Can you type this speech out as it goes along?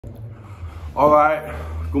All right,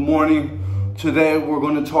 good morning. Today we're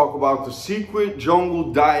going to talk about the secret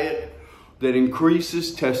jungle diet that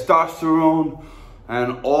increases testosterone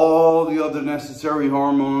and all the other necessary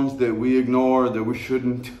hormones that we ignore, that we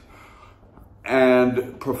shouldn't,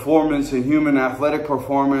 and performance and human athletic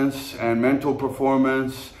performance and mental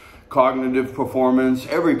performance, cognitive performance,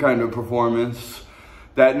 every kind of performance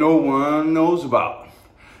that no one knows about.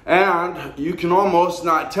 And you can almost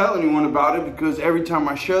not tell anyone about it because every time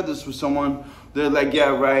I share this with someone, they're like, yeah,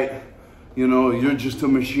 right, you know, you're just a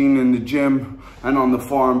machine in the gym and on the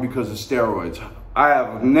farm because of steroids. I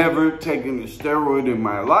have never taken a steroid in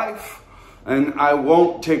my life, and I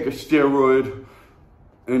won't take a steroid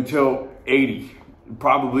until 80.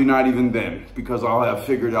 Probably not even then, because I'll have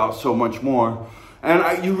figured out so much more.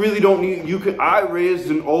 And you really don't need, I raised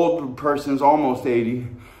an old person's almost 80.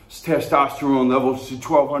 Testosterone levels to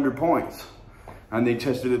 1,200 points, and they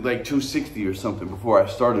tested it like 260 or something before I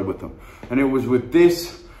started with them. And it was with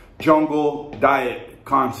this jungle diet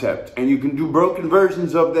concept, and you can do broken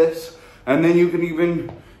versions of this, and then you can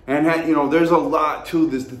even, and you know, there's a lot to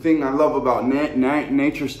this. The thing I love about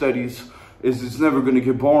nature studies is it's never going to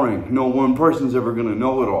get boring. No one person's ever going to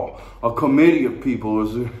know it all. A committee of people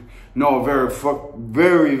is know a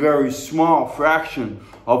very, very small fraction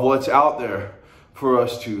of what's out there for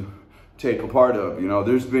us to take a part of. You know,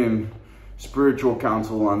 there's been spiritual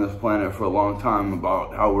counsel on this planet for a long time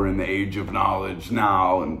about how we're in the age of knowledge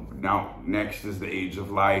now, and now next is the age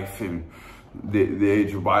of life and the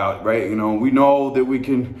age of biology, right? You know, we know that we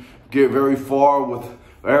can get very far with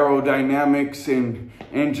aerodynamics and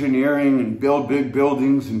engineering and build big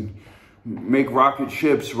buildings and make rocket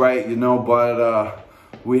ships, right? You know, but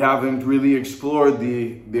we haven't really explored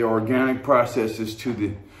the organic processes to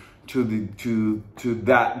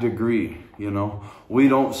that degree. You know, we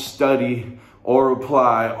don't study or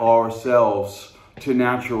apply ourselves to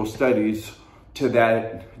natural studies to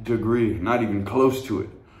that degree, not even close to it,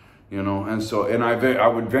 you know. And so, and I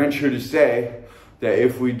would venture to say that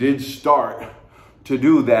if we did start to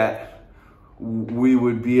do that, we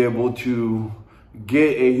would be able to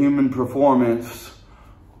get a human performance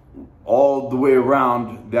all the way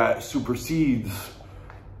around that supersedes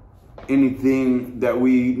anything that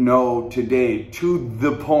we know today, to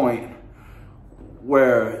the point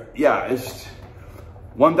where, yeah, it's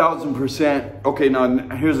 1000%. Okay, now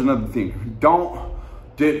here's another thing.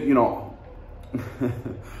 You know,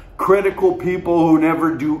 critical people who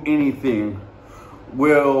never do anything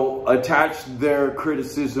will attach their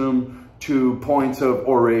criticism to points of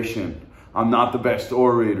oration. I'm not the best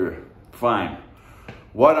orator. Fine.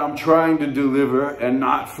 What I'm trying to deliver, and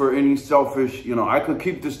not for any selfish, you know, I could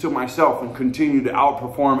keep this to myself and continue to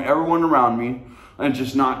outperform everyone around me and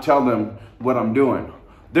just not tell them what I'm doing.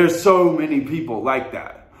 There's so many people like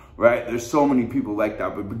that, right? There's so many people like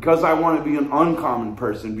that. But because I want to be an uncommon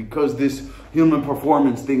person, because this human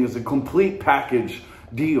performance thing is a complete package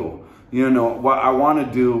deal, you know, what I want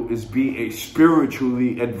to do is be a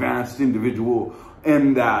spiritually advanced individual,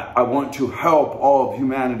 in that I want to help all of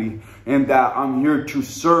humanity, in that I'm here to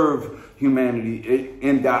serve humanity,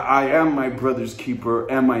 in that I am my brother's keeper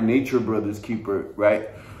and my nature brother's keeper, right?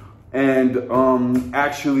 And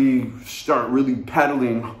actually start really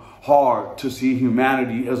pedaling hard to see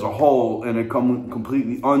humanity as a whole in a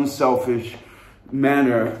completely unselfish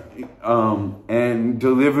manner, and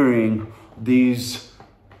delivering these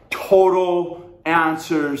total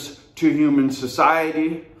answers to human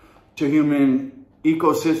society, to human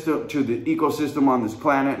ecosystem, to the ecosystem on this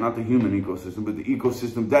planet, not the human ecosystem, but the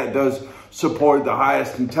ecosystem that does support the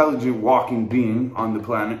highest intelligent walking being on the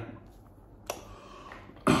planet.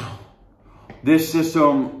 This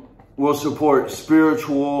system will support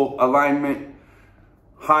spiritual alignment,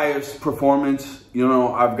 highest performance. You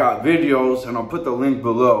know, I've got videos, and I'll put the link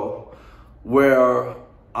below, where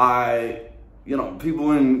you know,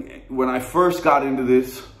 when I first got into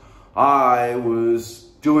this, I was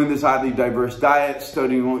doing this highly diverse diet,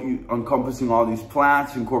 studying, encompassing all these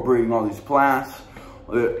plants, incorporating all these plants,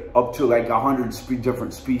 up to like 100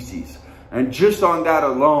 different species. And just on that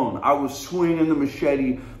alone, I was swinging the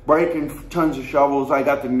machete, breaking tons of shovels. I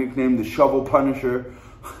got the nickname the Shovel Punisher.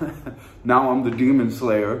 Now I'm the Demon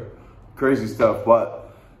Slayer. Crazy stuff.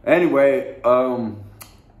 But anyway,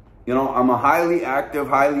 you know, I'm a highly active,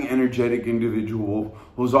 highly energetic individual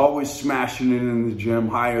who's always smashing it in the gym,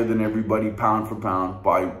 higher than everybody, pound for pound.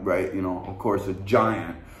 Right, you know, of course, a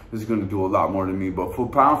giant is going to do a lot more than me. But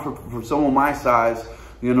for someone my size,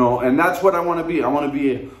 you know, and that's what I want to be. I want to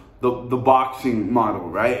be the boxing model,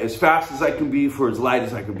 right? As fast as I can be for as light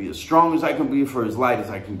as I can be. As strong as I can be for as light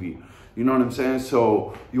as I can be. You know what I'm saying?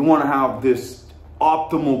 So you want to have this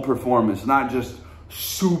optimal performance, not just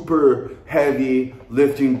super heavy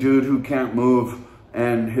lifting dude who can't move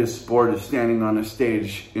and his sport is standing on a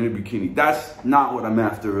stage in a bikini. That's not what I'm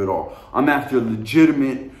after at all. I'm after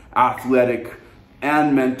legitimate athletic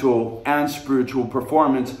and mental and spiritual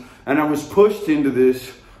performance. And I was pushed into this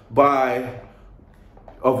by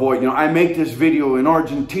I make this video in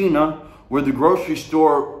Argentina where the grocery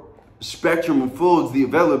store spectrum of foods, the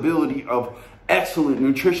availability of excellent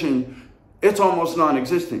nutrition, it's almost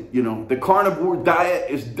non-existent. The carnivore diet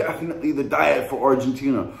is definitely the diet for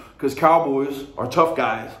Argentina because cowboys are tough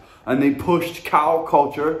guys and they pushed cow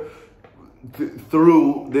culture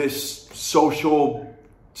through this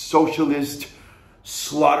socialist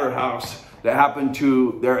slaughterhouse that happened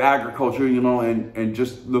to their agriculture, and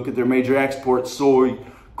just look at their major exports: soy,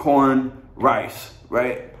 corn, rice,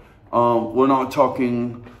 right? We're not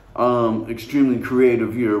talking extremely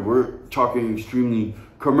creative here. We're talking extremely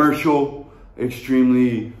commercial,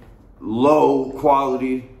 extremely low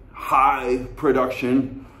quality, high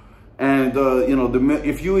production. And,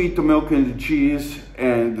 if you eat the milk and the cheese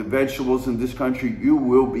and the vegetables in this country, you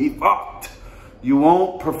will be fucked. You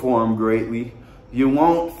won't perform greatly. You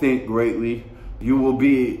won't think greatly. You will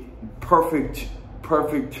be perfect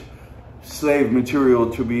slave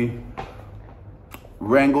material to be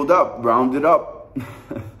rounded up,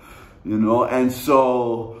 and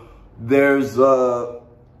so there's a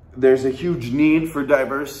huge need for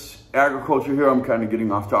diverse agriculture here. I'm kind of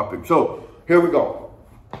getting off topic. So here we go.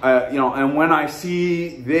 And when I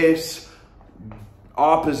see this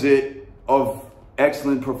opposite of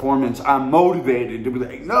excellent performance, I'm motivated to be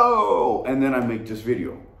like, no, and then I make this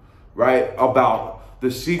video, right, about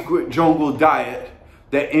the secret jungle diet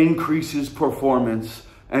that increases performance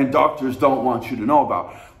and doctors don't want you to know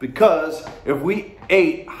about. Because if we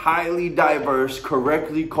ate highly diverse,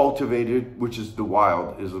 correctly cultivated, which is the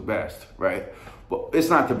wild is the best, right? Well, it's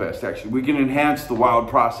not the best, actually. We can enhance the wild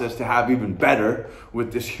process to have even better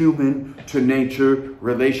with this human to nature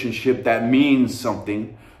relationship that means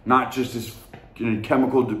something, not just this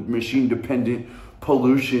chemical machine dependent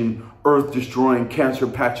pollution, earth destroying, cancer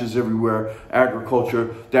patches everywhere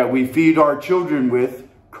agriculture that we feed our children with.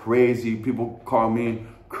 Crazy. People call me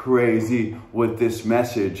crazy with this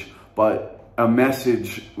message, but a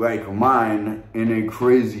message like mine in a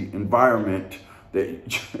crazy environment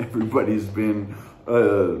that everybody's been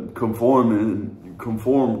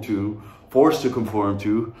forced to conform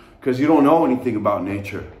to, because you don't know anything about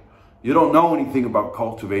nature. You don't know anything about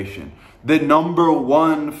cultivation. The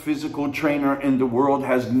 #1 physical trainer in the world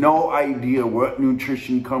has no idea what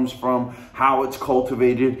nutrition comes from, how it's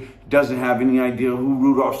cultivated, doesn't have any idea who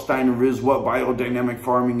Rudolf Steiner is, what biodynamic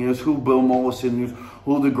farming is, who Bill Mollison is,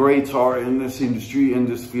 who the greats are in this industry, in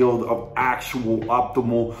this field of actual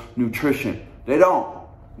optimal nutrition. They don't.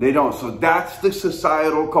 So that's the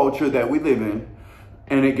societal culture that we live in.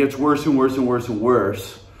 And it gets worse and worse and worse and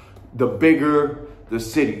worse the bigger the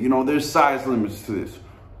city. There's size limits to this.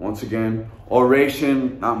 Once again,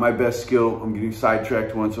 oration, not my best skill. I'm getting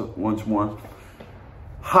sidetracked once more.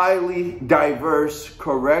 Highly diverse,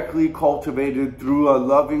 correctly cultivated through a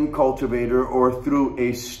loving cultivator or through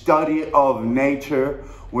a study of nature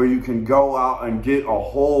where you can go out and get a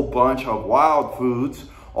whole bunch of wild foods.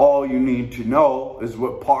 All you need to know is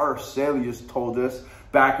what Paracelsus told us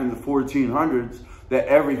back in the 1400s, that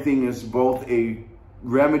everything is both a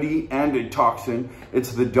remedy and a toxin.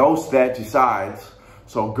 It's the dose that decides.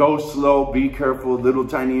 So go slow, be careful, little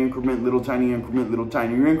tiny increment, little tiny increment, little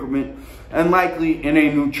tiny increment. And likely in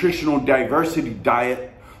a nutritional diversity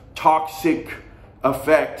diet, toxic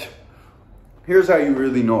effect. Here's how you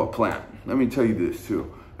really know a plant. Let me tell you this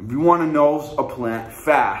too. If you want to know a plant,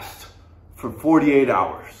 fast for 48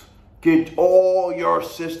 hours. Get all your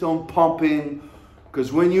system pumping,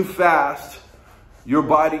 because when you fast, your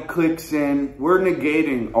body clicks in. We're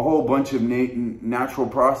negating a whole bunch of natural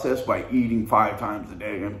process by eating 5 times a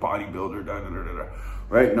day and bodybuilder,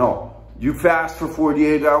 right? No, you fast for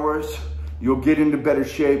 48 hours, you'll get into better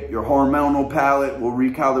shape. Your hormonal palette will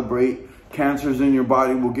recalibrate. Cancers in your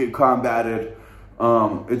body will get combated.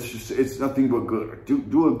 It's nothing but good.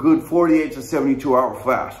 Do a good 48 to 72 hour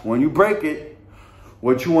fast. When you break it,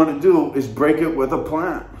 what you want to do is break it with a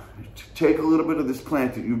plant. Take a little bit of this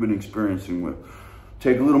plant that you've been experiencing with.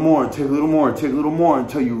 Take a little more, take a little more, take a little more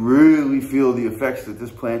until you really feel the effects that this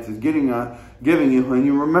plant is giving you. And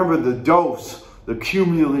you remember the dose, the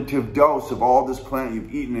cumulative dose of all this plant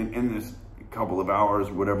you've eaten in this couple of hours,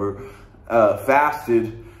 whatever,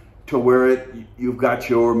 fasted, to where you've got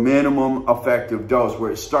your minimum effective dose, where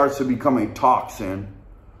it starts to become a toxin.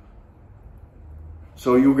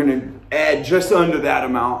 So you're going to add just under that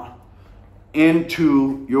amount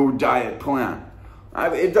into your diet plan.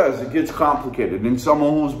 It does. It gets complicated. And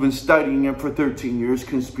someone who's been studying it for 13 years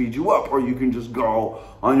can speed you up, or you can just go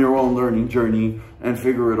on your own learning journey and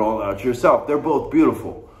figure it all out yourself. They're both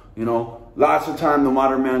beautiful. You know, lots of time the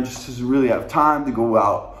modern man just doesn't really have time to go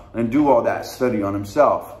out and do all that study on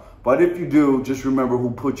himself. But if you do, just remember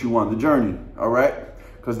who put you on the journey, all right?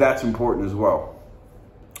 Because that's important as well.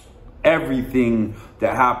 Everything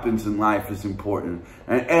that happens in life is important.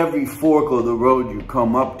 And every fork of the road you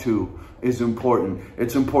come up to is important.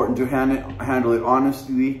 It's important to handle it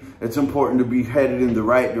honestly. It's important to be headed in the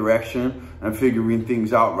right direction and figuring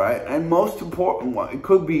things out right. And most important, it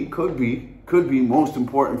could be most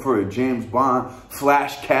important for a James Bond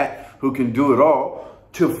flash cat who can do it all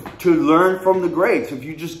to learn from the greats. If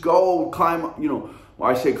you just go climb, you know, well,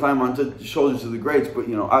 I say climb onto the shoulders of the greats, but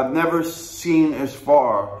you know, I've never seen as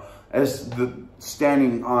far as the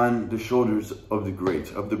standing on the shoulders of the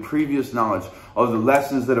greats, of the previous knowledge, of the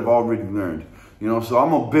lessons that I've already learned. You know, so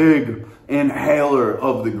I'm a big inhaler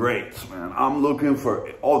of the greats, man. I'm looking for,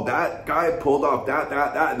 oh, that guy pulled off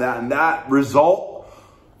that result.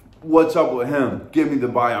 What's up with him? Give me the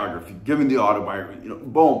biography. Give me the autobiography. You know,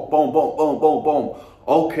 boom, boom, boom, boom, boom, boom.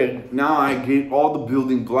 Okay, now I get all the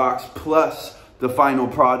building blocks plus the final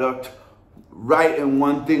product right in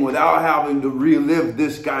one thing without having to relive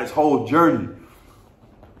this guy's whole journey.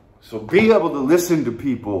 So be able to listen to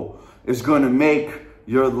people is going to make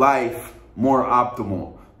your life more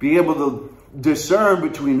optimal. Be able to discern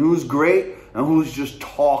between who's great and who's just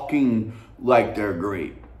talking like they're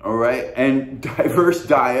great. All right. And diverse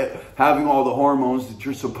diet, having all the hormones that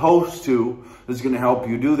you're supposed to, is going to help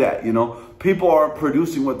you do that. You know, people aren't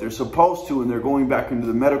producing what they're supposed to, and they're going back into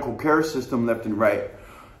the medical care system left and right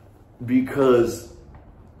because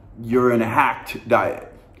you're in a hacked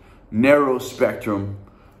diet, narrow spectrum,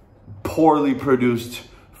 poorly produced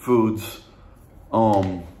foods,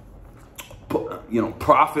 you know,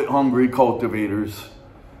 profit hungry cultivators.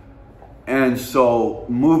 And so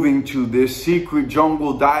moving to this secret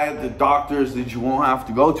jungle diet that doctors that you won't have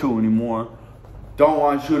to go to anymore don't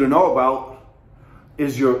want you to know about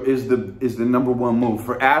is the number one move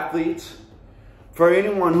for athletes, for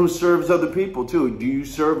anyone who serves other people too. Do you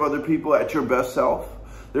serve other people at your best self?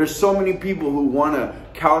 There's so many people who want to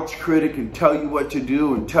couch critic and tell you what to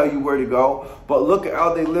do and tell you where to go. But look at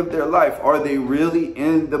how they live their life. Are they really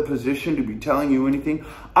in the position to be telling you anything?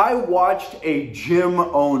 I watched a gym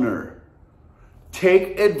owner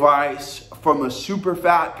take advice from a super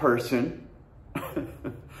fat person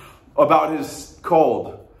about his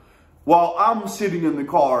cold. While I'm sitting in the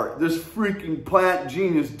car, this freaking plant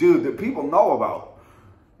genius dude that people know about,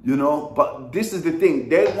 you know, but this is the thing.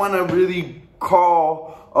 They want to really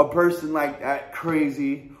call a person like that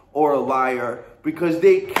crazy or a liar because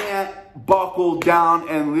they can't buckle down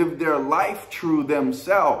and live their life true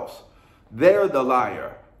themselves. They're the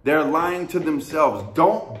liar. They're lying to themselves.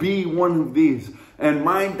 Don't be one of these. And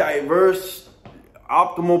my diverse,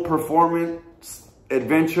 optimal performance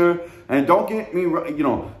adventure, and don't get me, you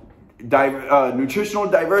know, nutritional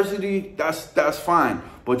diversity, that's fine.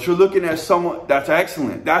 But you're looking at someone, that's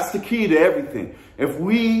excellent. That's the key to everything. If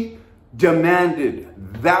we demanded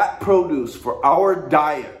that produce for our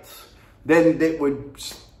diets, then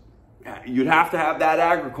you'd have to have that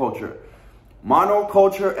agriculture.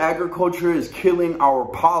 Monoculture agriculture is killing our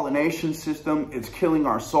pollination system. It's killing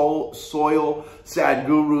our soil. Sad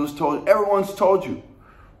gurus everyone's told you.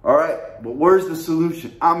 All right, but where's the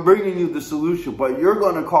solution? I'm bringing you the solution, but you're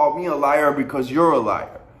going to call me a liar because you're a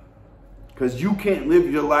liar. Because you can't live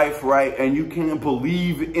your life right and you can't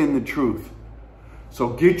believe in the truth. So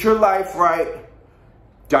get your life right.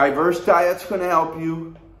 Diverse diet's going to help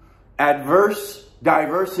you. Diverse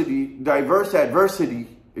adversity,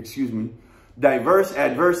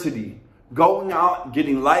 going out,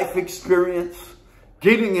 getting life experience,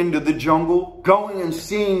 getting into the jungle, going and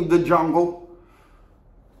seeing the jungle,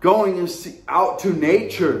 going and out to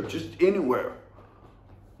nature, just anywhere.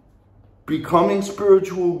 Becoming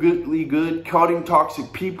spiritually good, cutting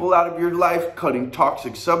toxic people out of your life, cutting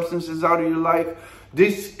toxic substances out of your life.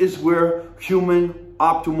 This is where human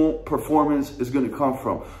optimal performance is going to come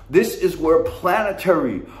from. This is where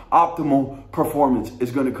planetary optimal performance is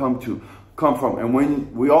going to come from. And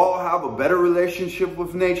when we all have a better relationship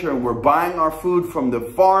with nature and we're buying our food from the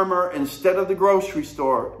farmer instead of the grocery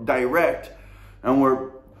store direct, and we're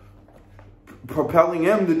propelling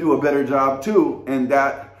him to do a better job too, and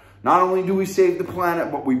that not only do we save the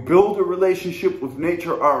planet, but we build a relationship with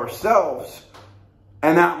nature ourselves,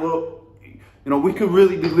 and that will, you know, we could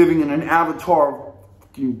really be living in an avatar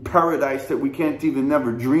paradise that we can't even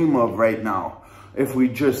never dream of right now if we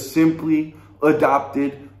just simply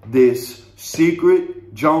adopted this secret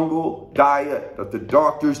jungle diet that the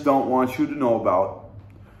doctors don't want you to know about.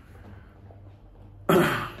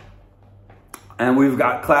 And we've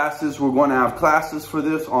got classes. We're going to have classes for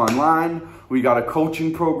this online. We got a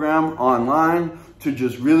coaching program online to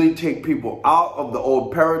just really take people out of the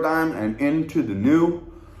old paradigm and into the new.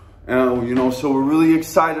 And, you know, so we're really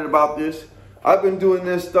excited about this. I've been doing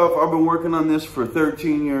this stuff. I've been working on this for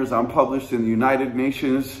 13 years. I'm published in the United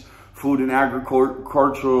Nations Food and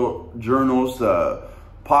Agricultural Journals,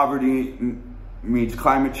 Poverty Meets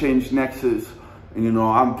Climate Change Nexus. And, you know,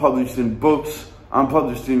 I'm published in books. I'm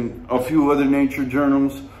published in a few other nature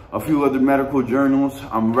journals, a few other medical journals.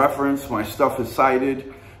 I'm referenced. My stuff is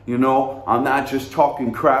cited. You know, I'm not just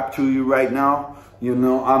talking crap to you right now. You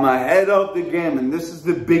know, I'm ahead of the game. And this is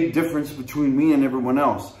the big difference between me and everyone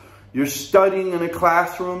else. You're studying in a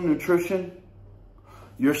classroom, nutrition.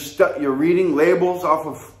 You're reading labels off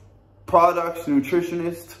of products,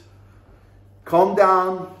 nutritionists. Calm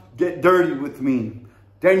down, get dirty with me.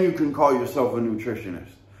 Then you can call yourself a nutritionist.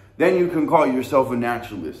 Then you can call yourself a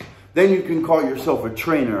naturalist. Then you can call yourself a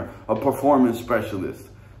trainer, a performance specialist.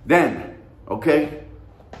 Then, okay?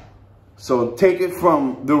 So take it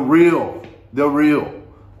from the real.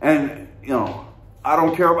 And, you know, I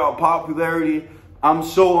don't care about popularity. I'm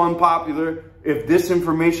so unpopular. If this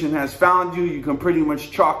information has found you, you can pretty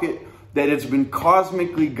much chalk it that it's been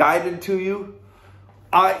cosmically guided to you.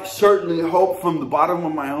 I certainly hope from the bottom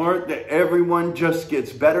of my heart that everyone just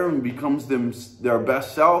gets better and becomes their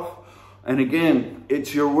best self. And again,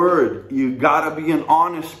 it's your word. You gotta be an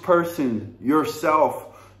honest person yourself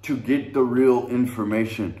to get the real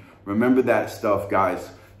information. Remember that stuff, guys.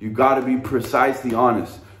 You gotta be precisely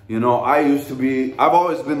honest. You know, I've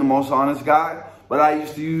always been the most honest guy, but I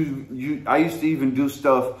used to even do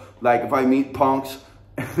stuff like if I meet punks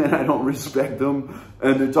and I don't respect them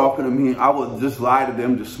and they're talking to me, I would just lie to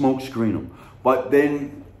them to smoke screen them. But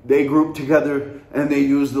then they group together and they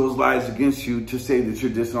use those lies against you to say that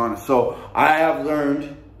you're dishonest. So I have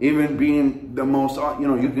learned, even being the most, you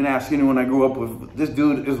know, you can ask anyone I grew up with, this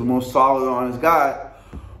dude is the most solid, honest guy.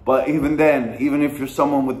 But even then, even if you're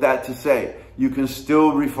someone with that to say, you can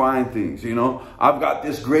still refine things, you know. I've got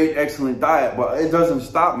this great, excellent diet, but it doesn't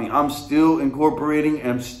stop me. I'm still incorporating,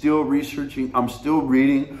 I'm still researching, I'm still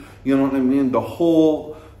reading, you know what I mean? The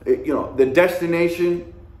whole, you know, the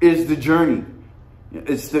destination is the journey.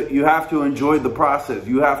 You have to enjoy the process.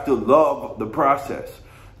 You have to love the process.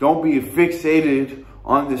 Don't be fixated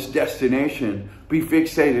on this destination. Be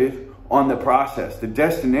fixated on the process. The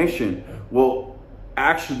destination will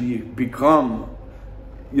actually become,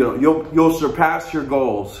 you know, you'll surpass your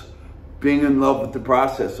goals being in love with the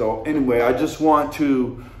process. So anyway, I just want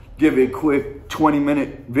to give a quick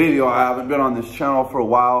 20-minute video. I haven't been on this channel for a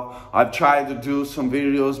while. I've tried to do some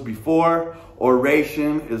videos before.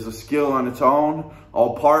 Oration is a skill on its own,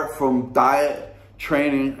 apart from diet,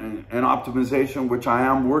 training, and optimization, which I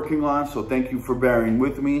am working on. So thank you for bearing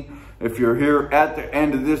with me. If you're here at the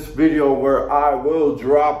end of this video where I will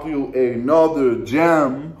drop you another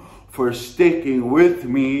gem for sticking with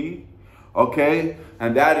me, okay?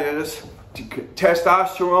 And that is,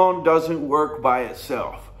 testosterone doesn't work by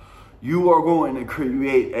itself. You are going to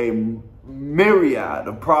create a myriad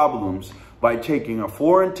of problems by taking a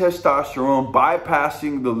foreign testosterone,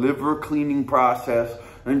 bypassing the liver cleaning process,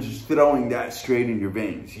 and just throwing that straight in your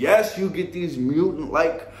veins. Yes, you get these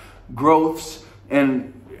mutant-like growths,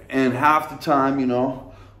 and half the time, you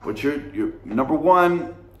know, but you're number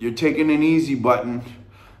one, you're taking an easy button.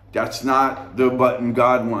 That's not the button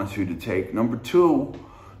God wants you to take. Number two,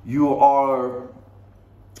 you are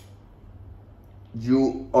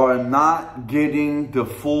not getting the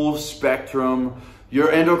full spectrum.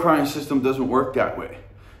 Your endocrine system doesn't work that way.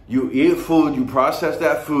 You eat food, you process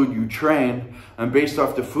that food, you train, and based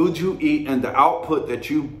off the food you eat and the output that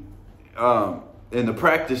you, and the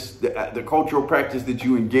practice, the cultural practice that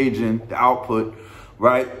you engage in, the output,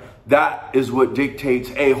 right? That is what dictates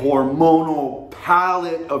a hormonal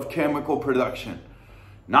palette of chemical production,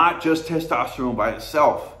 not just testosterone by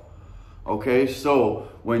itself. Okay, so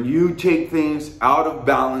when you take things out of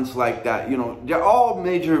balance like that, you know, they're all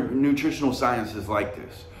major nutritional sciences like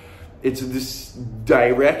this. It's this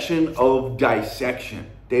direction of dissection.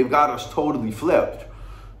 They've got us totally flipped.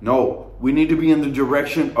 No, we need to be in the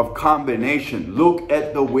direction of combination. Look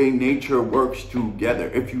at the way nature works together.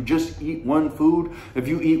 If you just eat one food, if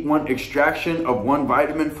you eat one extraction of one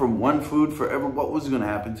vitamin from one food forever, what was going to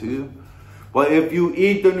happen to you? But if you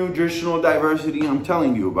eat the nutritional diversity I'm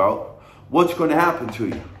telling you about, what's going to happen to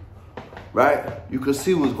you? Right? You can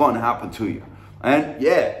see what's going to happen to you. And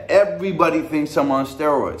yeah, everybody thinks I'm on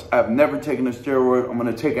steroids. I've never taken a steroid. I'm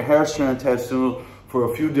going to take a hair strand test soon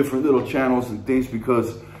for a few different little channels and things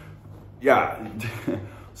because, yeah,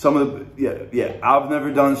 some of the, I've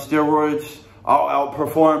never done steroids. I'll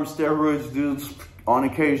outperform steroids dudes on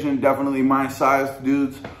occasion, definitely my size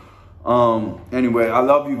dudes. Anyway, I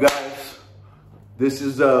love you guys. This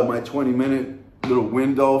is my 20-minute little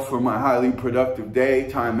window for my highly productive day,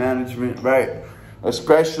 time management, right?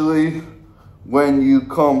 Especially when you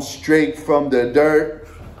come straight from the dirt.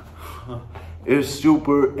 It's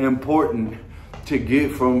super important to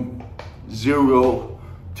get from 0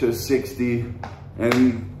 to 60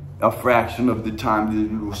 in a fraction of the time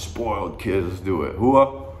that you spoiled kids do it.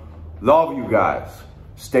 Love you guys.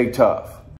 Stay tough.